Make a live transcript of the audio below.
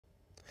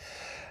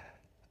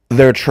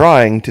They're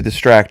trying to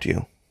distract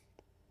you.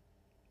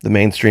 The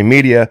mainstream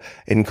media,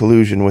 in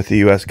collusion with the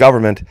U.S.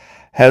 government,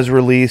 has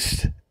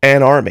released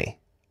an army,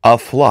 a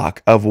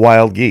flock of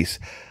wild geese,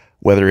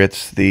 whether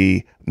it's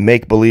the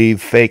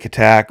make-believe fake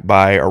attack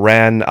by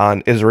Iran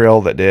on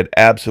Israel that did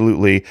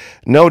absolutely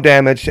no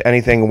damage to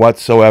anything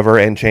whatsoever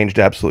and changed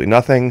absolutely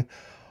nothing,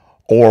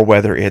 or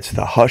whether it's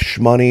the hush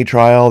money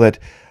trial that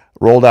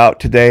rolled out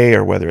today,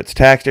 or whether it's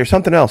tax day or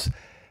something else.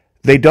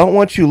 They don't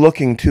want you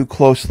looking too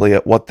closely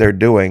at what they're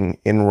doing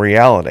in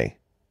reality.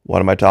 What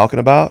am I talking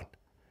about?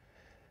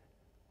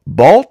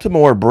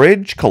 Baltimore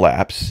Bridge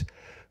collapse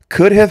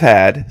could have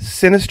had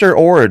sinister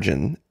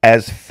origin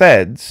as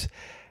feds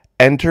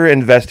enter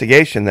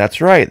investigation.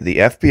 That's right. The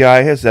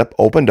FBI has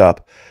opened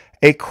up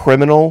a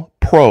criminal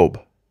probe.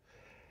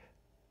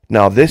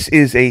 Now, this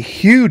is a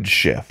huge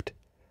shift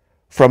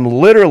from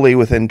literally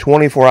within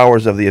 24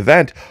 hours of the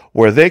event,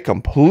 where they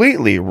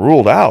completely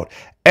ruled out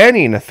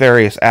any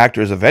nefarious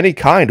actors of any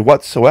kind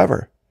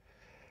whatsoever.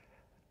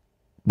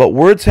 But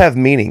words have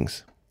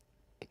meanings.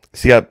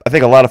 See, I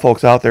think a lot of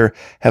folks out there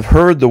have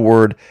heard the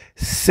word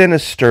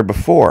sinister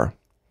before,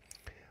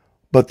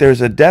 but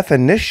there's a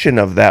definition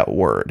of that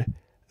word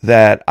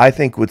that I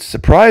think would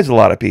surprise a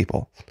lot of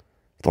people.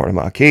 Florida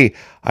Maquis,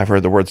 I've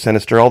heard the word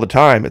sinister all the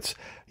time. It's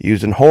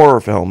used in horror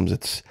films.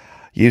 It's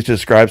used to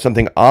describe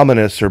something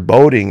ominous or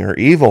boding or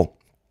evil.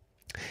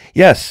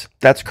 Yes,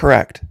 that's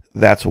correct.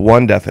 That's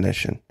one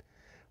definition.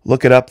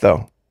 Look it up,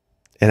 though.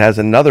 It has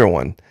another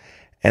one,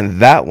 and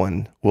that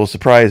one will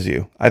surprise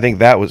you. I think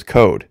that was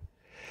code.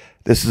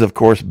 This is, of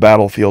course,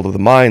 battlefield of the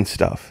mind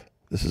stuff.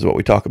 This is what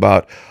we talk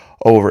about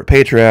over at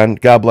Patreon.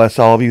 God bless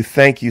all of you.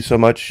 Thank you so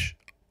much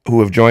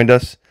who have joined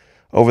us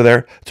over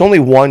there. It's only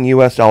 $1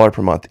 US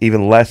per month,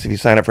 even less if you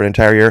sign up for an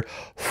entire year.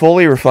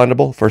 Fully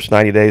refundable, first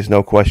 90 days,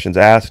 no questions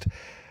asked.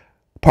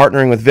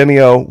 Partnering with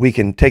Vimeo, we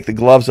can take the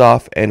gloves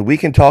off and we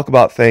can talk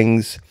about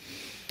things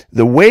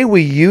the way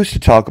we used to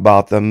talk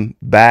about them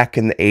back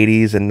in the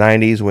 80s and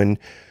 90s, when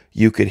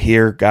you could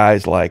hear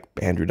guys like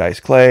Andrew Dice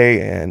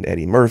Clay and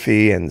Eddie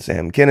Murphy and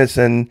Sam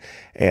Kinison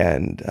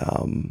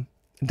and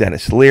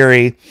Dennis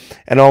Leary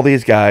and all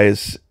these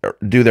guys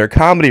do their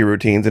comedy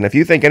routines. And if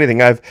you think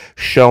anything I've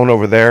shown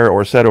over there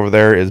or said over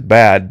there is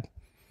bad,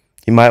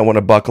 you might want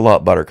to buckle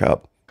up,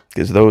 Buttercup,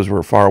 because those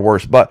were far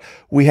worse. But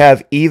we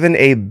have even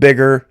a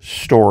bigger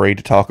story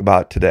to talk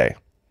about today.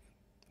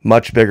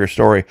 Much bigger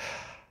story.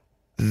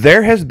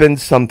 There has been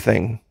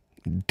something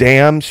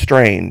damn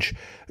strange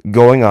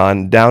going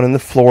on down in the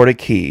Florida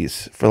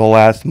Keys for the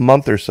last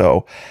month or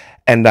so.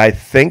 And I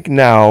think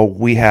now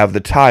we have the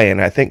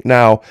tie-in. I think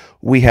now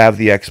we have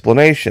the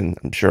explanation.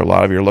 I'm sure a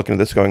lot of you are looking at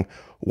this going,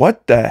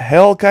 what the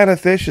hell kind of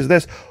fish is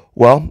this?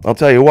 Well, I'll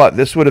tell you what,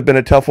 this would have been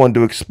a tough one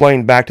to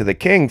explain back to the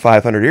king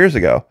 500 years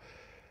ago.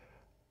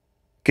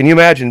 Can you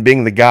imagine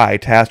being the guy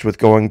tasked with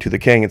going to the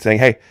king and saying,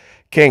 hey,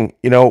 king,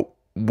 you know,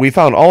 we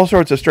found all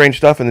sorts of strange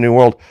stuff in the New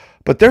World,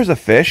 but there's a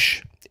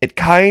fish. It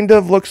kind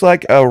of looks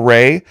like a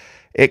ray.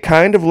 It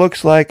kind of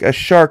looks like a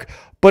shark,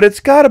 but it's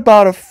got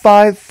about a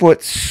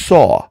 5-foot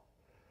saw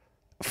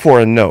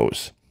for a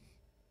nose,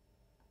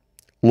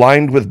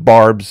 lined with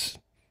barbs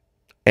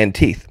and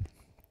teeth.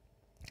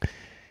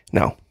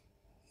 Now,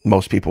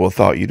 most people have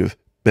thought you'd have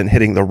been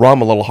hitting the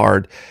rum a little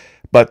hard,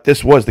 but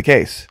this was the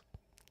case.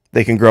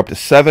 They can grow up to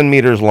 7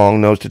 meters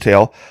long, nose to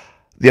tail.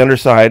 The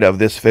underside of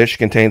this fish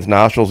contains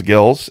nostrils,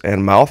 gills,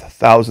 and mouth,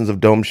 thousands of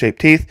dome-shaped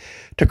teeth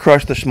to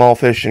crush the small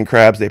fish and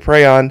crabs they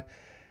prey on.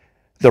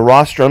 The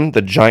rostrum,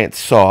 the giant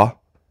saw,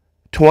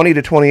 20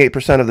 to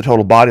 28% of the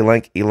total body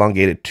length,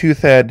 elongated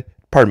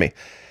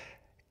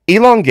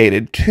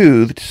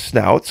toothed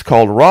snouts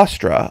called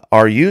rostra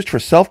are used for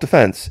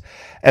self-defense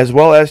as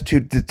well as to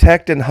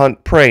detect and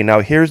hunt prey.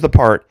 Now here's the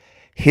part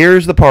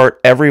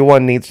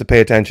everyone needs to pay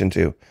attention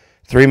to.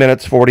 3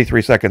 minutes,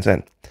 43 seconds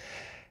in.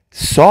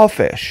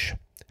 Sawfish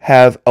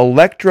have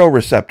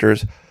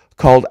electroreceptors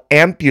called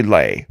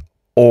ampullae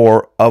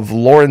or of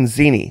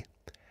Lorenzini.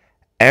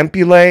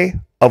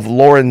 Ampullae of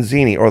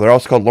Lorenzini, or they're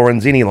also called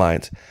Lorenzini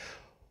lines.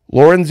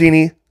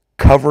 Lorenzini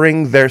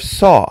covering their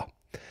saw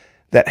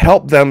that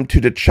help them to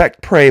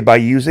detect prey by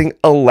using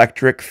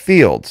electric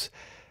fields.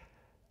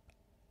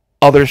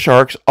 Other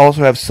sharks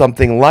also have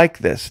something like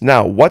this.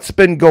 Now, what's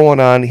been going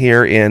on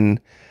here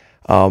in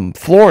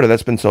Florida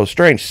that's been so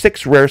strange?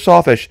 6 rare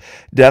sawfish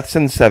deaths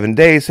in 7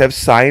 days have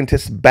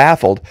scientists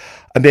baffled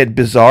amid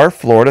bizarre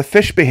Florida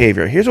fish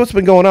behavior. Here's what's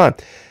been going on.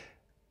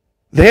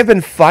 They have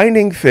been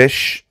finding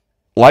fish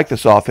like the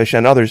sawfish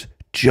and others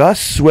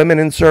just swimming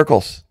in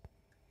circles.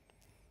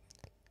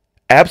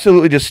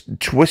 Absolutely just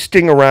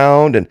twisting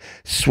around and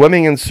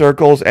swimming in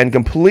circles and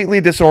completely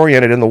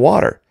disoriented in the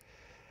water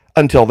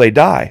until they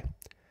die.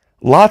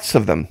 Lots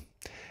of them.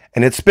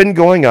 And it's been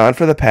going on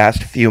for the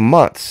past few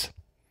months.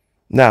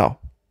 Now,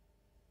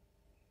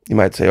 you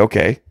might say,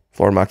 okay,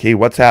 Florida Maquis,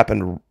 what's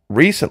happened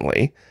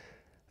recently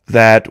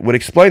that would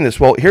explain this?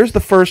 Well, here's the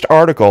first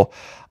article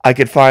I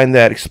could find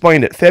that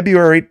explained it.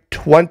 February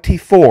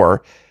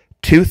 24,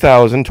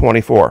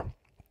 2024.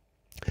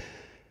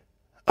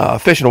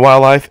 Fish and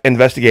Wildlife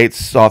investigates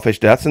sawfish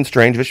deaths and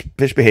strange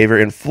fish behavior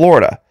in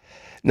Florida.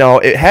 Now,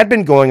 it had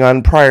been going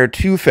on prior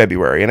to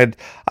February, and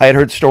I had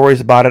heard stories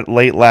about it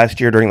late last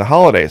year during the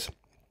holidays.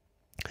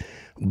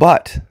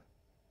 But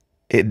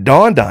it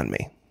dawned on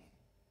me.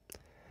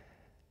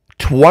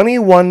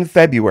 21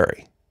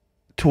 February,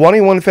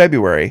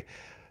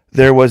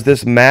 there was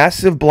this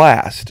massive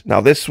blast. Now,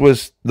 this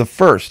was the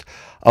first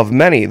of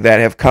many that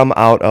have come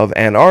out of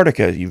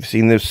Antarctica. You've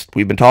seen this.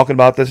 We've been talking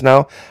about this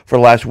now for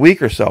the last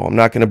week or so. I'm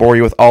not going to bore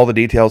you with all the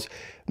details.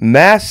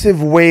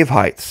 Massive wave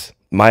heights.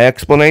 My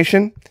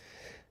explanation?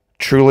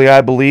 Truly,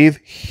 I believe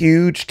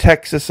huge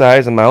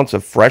Texas-sized amounts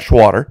of fresh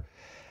water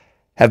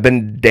have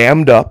been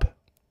dammed up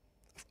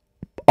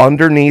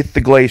underneath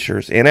the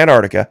glaciers in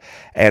Antarctica,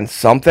 and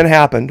something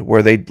happened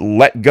where they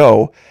let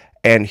go,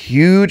 and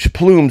huge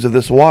plumes of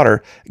this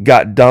water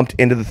got dumped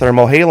into the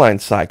thermohaline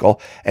cycle,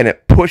 and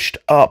it pushed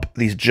up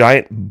these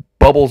giant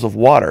bubbles of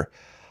water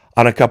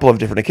on a couple of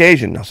different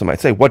occasions. Now, some might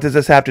say, what does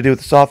this have to do with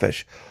the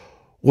sawfish?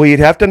 Well, you'd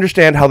have to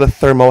understand how the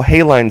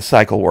thermohaline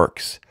cycle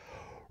works.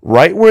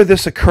 Right where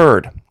this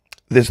occurred,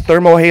 this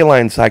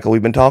thermohaline cycle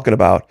we've been talking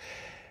about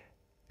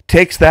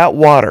takes that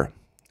water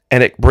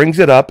and it brings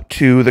it up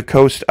to the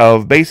coast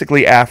of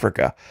basically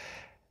Africa.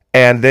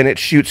 And then it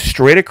shoots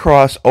straight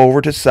across over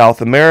to South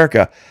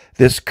America.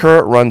 This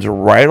current runs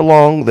right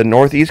along the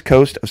northeast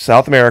coast of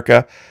South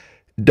America,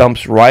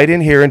 dumps right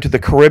in here into the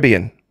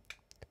Caribbean,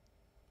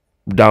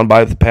 down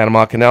by the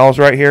Panama Canals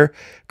right here,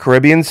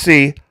 Caribbean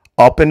Sea,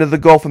 up into the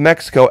Gulf of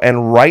Mexico,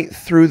 and right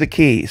through the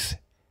Keys.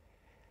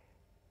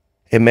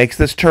 It makes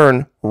this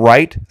turn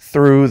right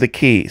through the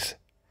Keys.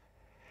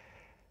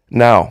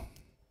 Now,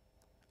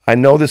 I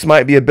know this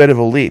might be a bit of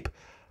a leap,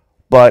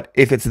 but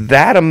if it's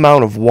that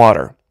amount of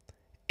water,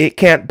 it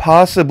can't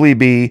possibly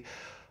be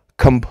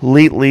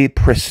completely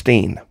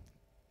pristine,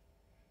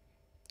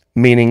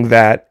 meaning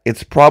that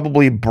it's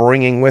probably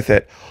bringing with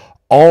it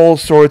all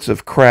sorts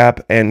of crap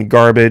and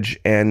garbage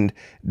and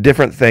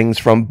different things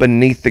from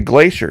beneath the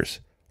glaciers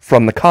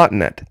from the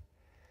continent.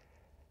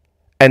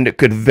 And it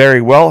could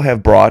very well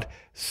have brought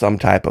some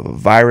type of a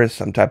virus,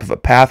 some type of a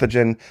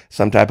pathogen,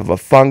 some type of a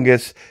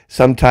fungus,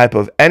 some type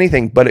of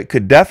anything, but it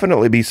could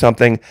definitely be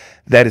something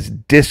that is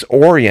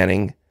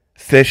disorienting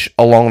fish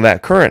along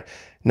that current.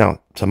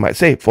 Now, some might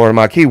say, Florida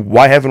Maquis,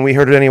 why haven't we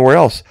heard it anywhere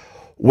else?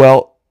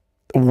 Well,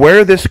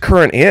 where this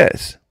current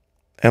is,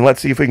 and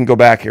let's see if we can go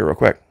back here real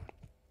quick.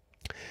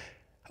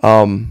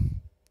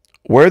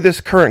 Where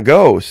this current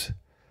goes,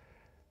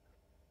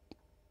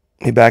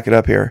 let me back it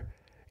up here.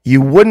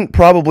 You wouldn't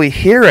probably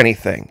hear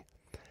anything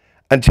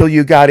until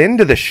you got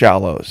into the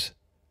shallows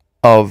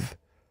of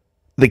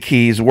the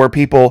Keys where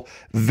people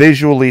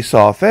visually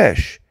saw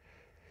fish.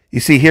 You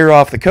see, here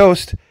off the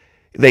coast,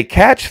 they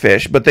catch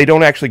fish, but they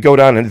don't actually go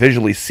down and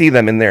visually see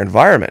them in their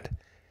environment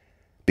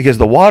because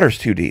the water's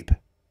too deep.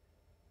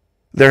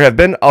 There have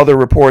been other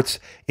reports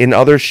in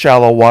other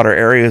shallow water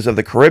areas of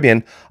the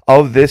Caribbean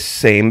of this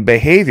same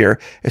behavior,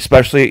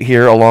 especially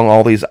here along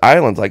all these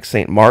islands like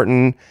St.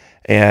 Martin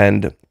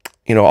and,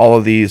 you know, all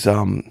of these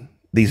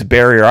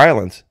barrier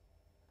islands.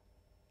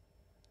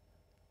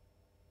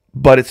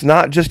 But it's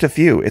not just a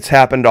few. It's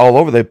happened all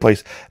over the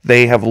place.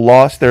 They have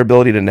lost their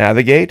ability to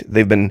navigate.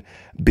 They've been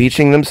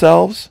beaching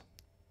themselves.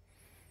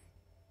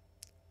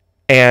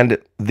 And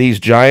these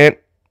giant,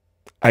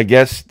 I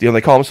guess, you know, they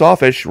call them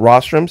sawfish,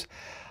 rostrums,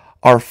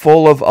 are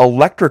full of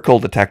electrical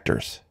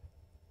detectors.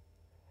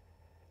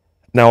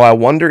 Now, I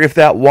wonder if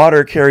that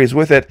water carries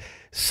with it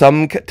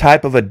some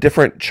type of a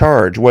different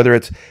charge, whether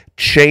it's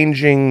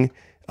changing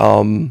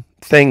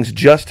things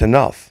just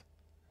enough.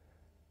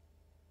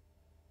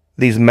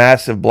 These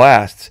massive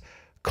blasts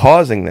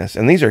causing this.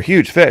 And these are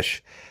huge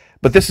fish.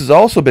 But this has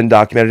also been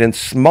documented in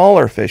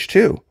smaller fish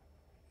too,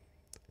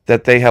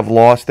 that they have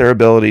lost their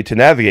ability to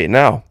navigate.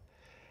 Now,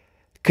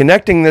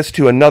 connecting this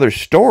to another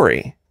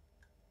story,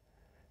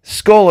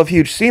 skull of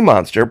huge sea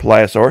monster,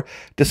 pliosaur,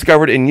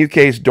 discovered in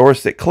UK's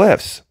Dorset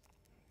Cliffs.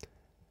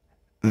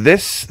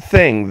 This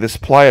thing, this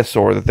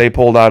pliosaur that they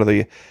pulled out of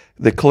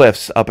the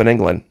cliffs up in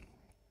England,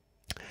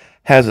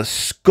 has a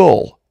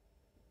skull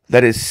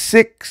that is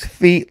 6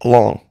 feet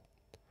long.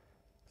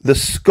 The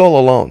skull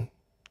alone.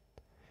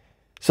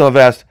 Some have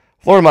asked,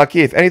 Florida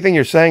Maquis, if anything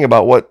you're saying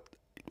about what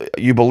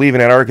you believe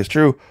in Antarctica is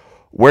true,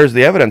 where's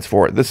the evidence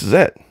for it? This is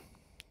it.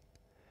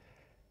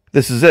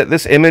 This is it.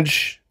 This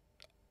image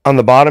on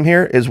the bottom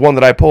here is one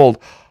that I pulled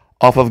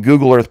off of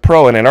Google Earth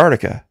Pro in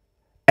Antarctica.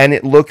 And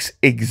it looks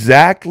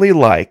exactly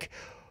like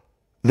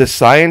the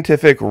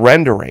scientific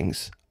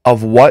renderings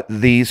of what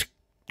these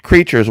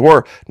creatures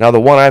were. Now, the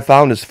one I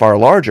found is far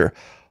larger,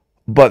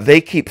 but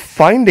they keep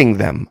finding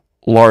them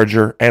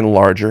larger and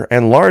larger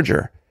and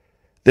larger.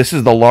 This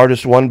is the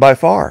largest one by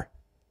far.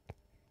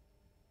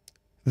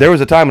 There was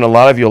a time, and a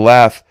lot of you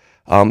laugh,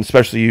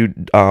 especially you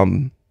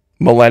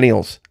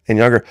millennials and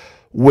younger,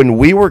 when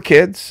we were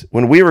kids,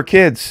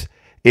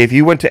 if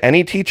you went to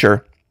any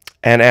teacher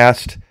and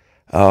asked,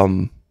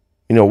 you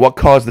know, what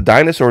caused the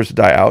dinosaurs to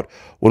die out,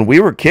 when we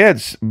were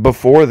kids,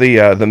 before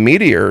the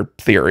meteor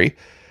theory,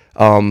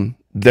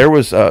 there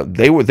was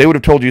they would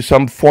have told you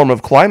some form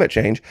of climate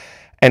change.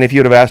 And if you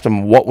would have asked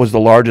them what was the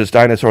largest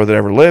dinosaur that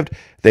ever lived,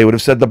 they would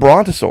have said the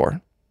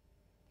brontosaur.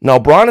 Now,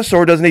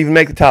 brontosaur doesn't even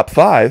make the top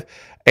 5,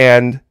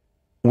 and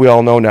we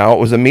all know now it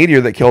was a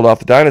meteor that killed off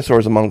the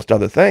dinosaurs, amongst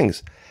other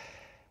things.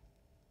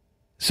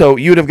 So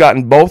you'd have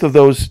gotten both of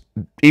those,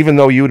 even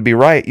though you would be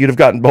right, you'd have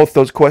gotten both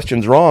those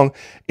questions wrong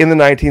in the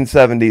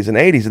 1970s and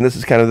 80s, and this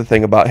is kind of the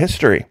thing about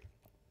history.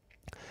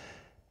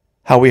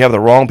 How we have the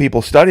wrong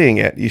people studying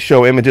it. You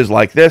show images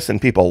like this,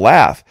 and people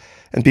laugh,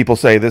 and people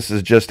say this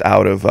is just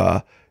out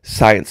of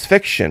science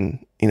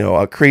fiction. You know,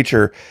 a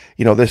creature,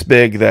 you know, this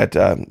big that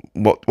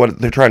what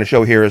they're trying to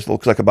show here is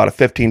looks like about a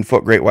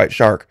 15-foot great white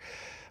shark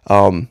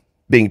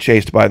being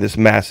chased by this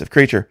massive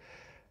creature.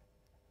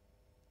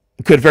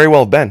 Could very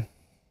well have been.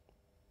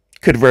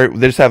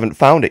 They just haven't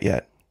found it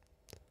yet.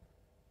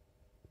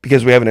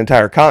 Because we have an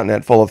entire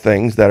continent full of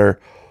things that are,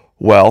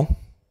 well,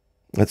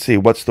 let's see,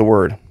 what's the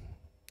word?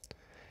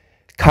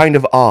 Kind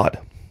of odd.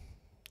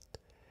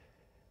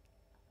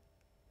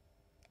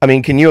 I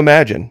mean, can you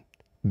imagine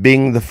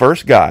being the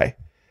first guy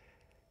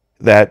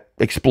that,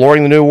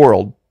 exploring the New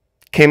World,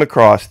 came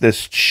across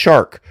this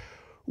shark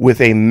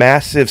with a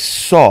massive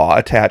saw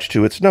attached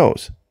to its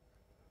nose?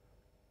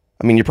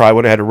 I mean, you probably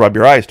would have had to rub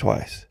your eyes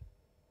twice.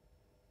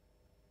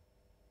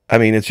 I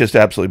mean, it's just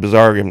absolutely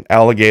bizarre. And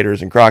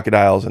alligators and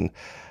crocodiles and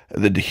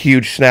the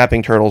huge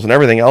snapping turtles and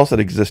everything else that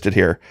existed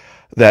here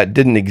that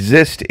didn't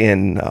exist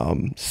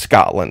in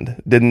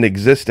Scotland, didn't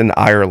exist in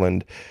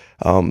Ireland,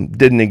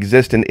 didn't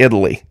exist in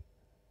Italy.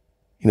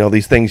 You know,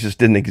 these things just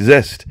didn't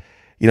exist,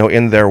 you know,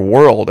 in their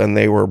world, and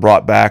they were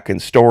brought back in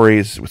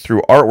stories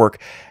through artwork,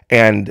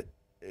 and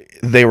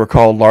they were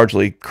called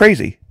largely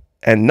crazy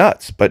and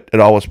nuts, but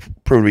it always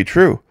proved to be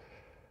true.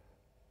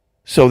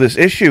 So this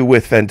issue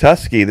with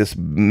Fantusky, this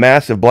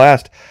massive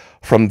blast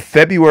from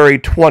February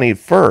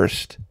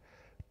 21st,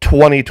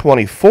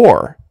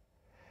 2024,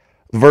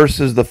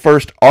 versus the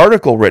first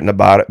article written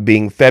about it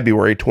being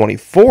February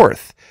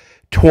 24th,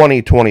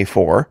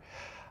 2024,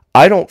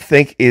 I don't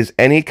think is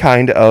any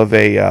kind of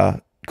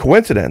a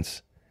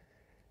coincidence.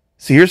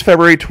 See, here's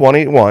February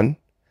 21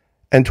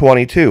 and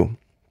 22.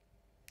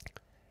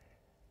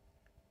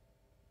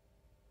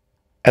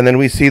 And then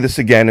we see this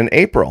again in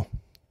April,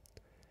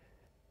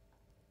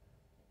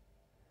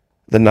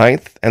 the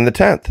 9th and the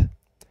 10th.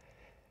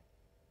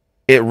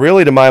 It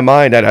really, to my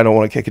mind, I don't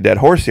want to kick a dead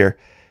horse here,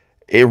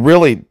 it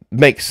really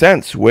makes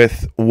sense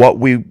with what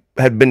we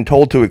had been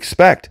told to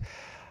expect.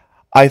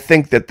 I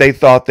think that they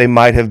thought they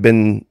might have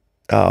been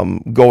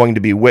going to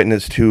be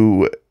witness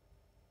to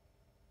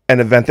an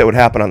event that would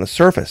happen on the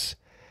surface.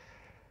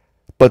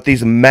 But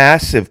these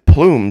massive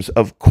plumes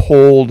of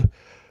cold,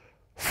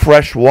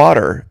 fresh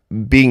water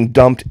being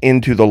dumped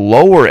into the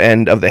lower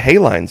end of the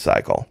haline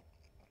cycle,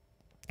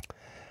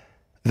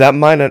 that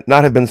might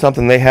not have been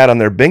something they had on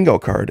their bingo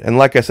card. And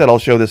like I said, I'll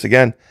show this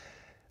again.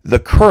 The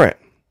current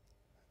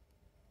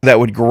that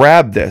would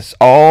grab this,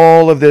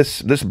 all of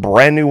this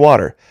brand new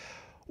water,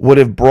 would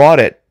have brought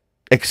it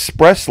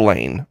express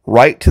lane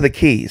right to the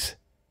Keys,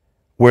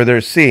 where they're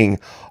seeing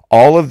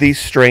all of these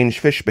strange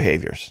fish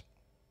behaviors.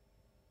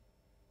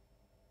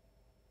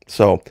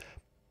 So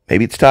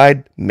maybe it's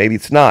tied, maybe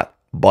it's not,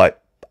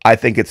 but I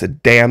think it's a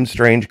damn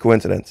strange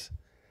coincidence.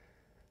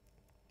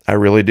 I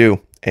really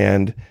do.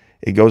 And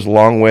it goes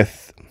along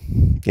with,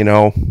 you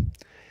know,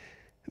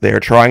 they are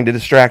trying to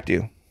distract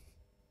you.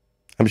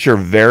 I'm sure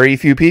very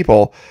few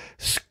people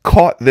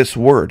caught this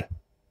word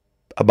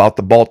about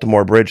the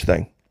Baltimore Bridge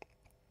thing.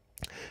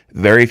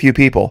 Very few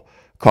people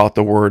caught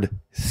the word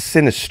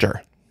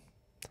sinister.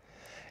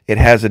 It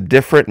has a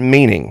different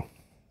meaning.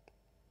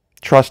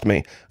 Trust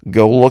me,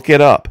 go look it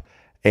up,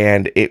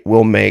 and it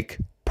will make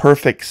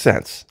perfect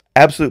sense,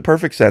 absolute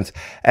perfect sense,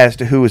 as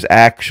to who is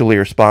actually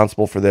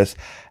responsible for this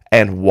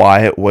and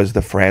why it was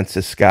the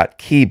Francis Scott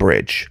Key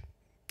Bridge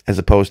as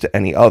opposed to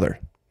any other.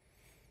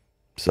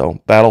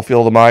 So,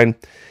 Battlefield of Mine.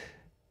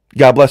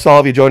 God bless all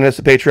of you joining us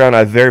at Patreon.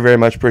 I very, very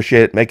much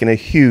appreciate it. Making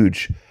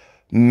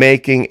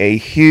a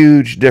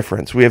huge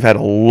difference. We have had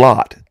a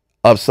lot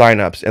of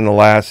signups in the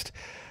last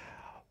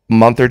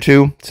month or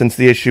two since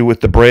the issue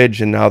with the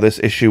bridge and now this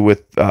issue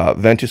with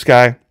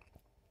Ventusky.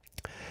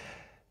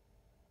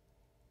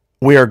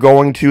 We are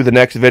going to the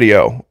next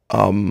video.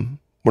 We're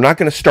not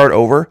going to start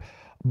over,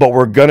 but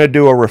we're going to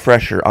do a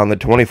refresher on the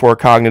 24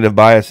 cognitive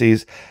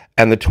biases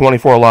and the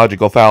 24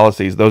 logical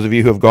fallacies. Those of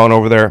you who have gone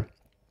over there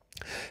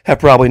have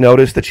probably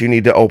noticed that you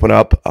need to open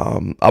up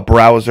a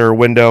browser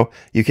window.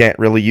 You can't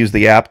really use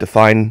the app to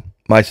find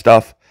my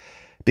stuff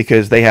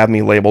because they have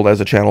me labeled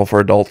as a channel for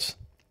adults.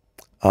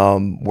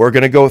 We're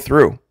going to go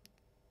through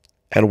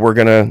and we're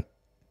going to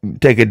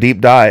take a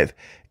deep dive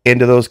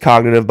into those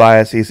cognitive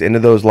biases, into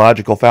those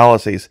logical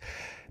fallacies,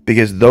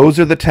 because those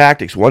are the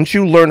tactics. Once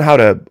you learn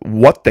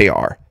what they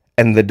are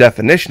and the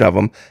definition of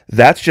them,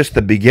 that's just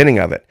the beginning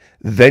of it.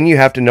 Then you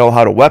have to know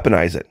how to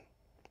weaponize it.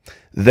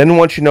 Then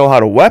once you know how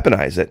to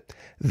weaponize it,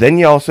 then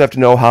you also have to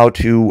know how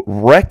to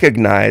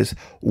recognize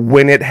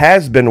when it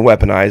has been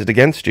weaponized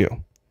against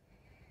you.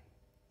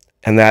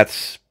 And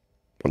that's,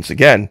 once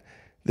again,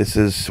 this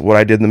is what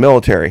I did in the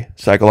military.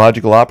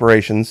 Psychological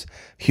operations,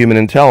 human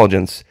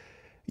intelligence.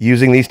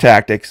 using these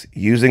tactics,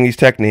 using these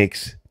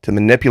techniques to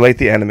manipulate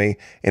the enemy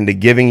into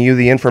giving you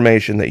the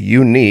information that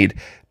you need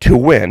to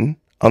win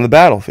on the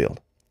battlefield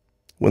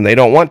when they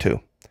don't want to.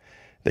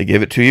 They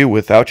give it to you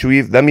without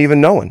them even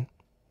knowing.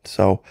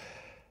 So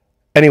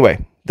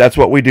anyway, that's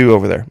what we do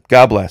over there.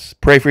 God bless.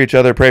 Pray for each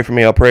other. Pray for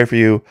me. I'll pray for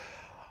you.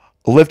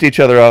 Lift each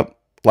other up.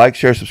 Like,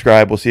 share,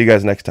 subscribe. We'll see you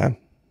guys next time.